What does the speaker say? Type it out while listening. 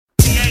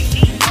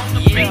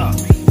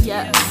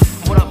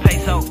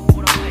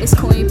It's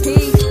Queen P. I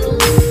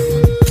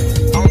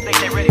don't think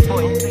they ready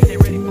for you.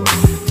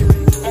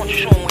 Why don't you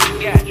show them what you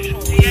got?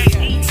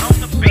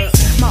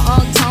 My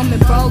uncle told me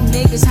broke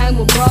niggas hang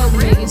with broke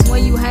niggas.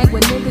 When you hang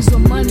with niggas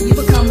with money, you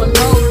become a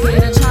gold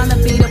getter.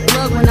 Tryna be the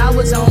plug when I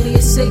was only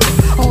a sick.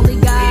 Only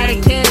got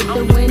a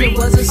character when it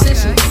was a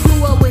session.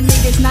 Grew up with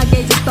niggas, not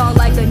gay, just thought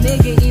like a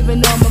nigga.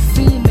 Even though I'm a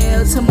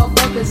female, to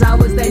motherfuckers, I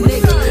was that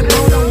nigga.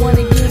 Bro don't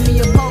wanna give me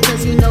a poke,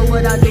 cause he know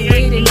what I do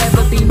with it.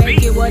 Never be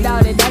naked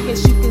without it. I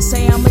guess you could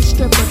say I'm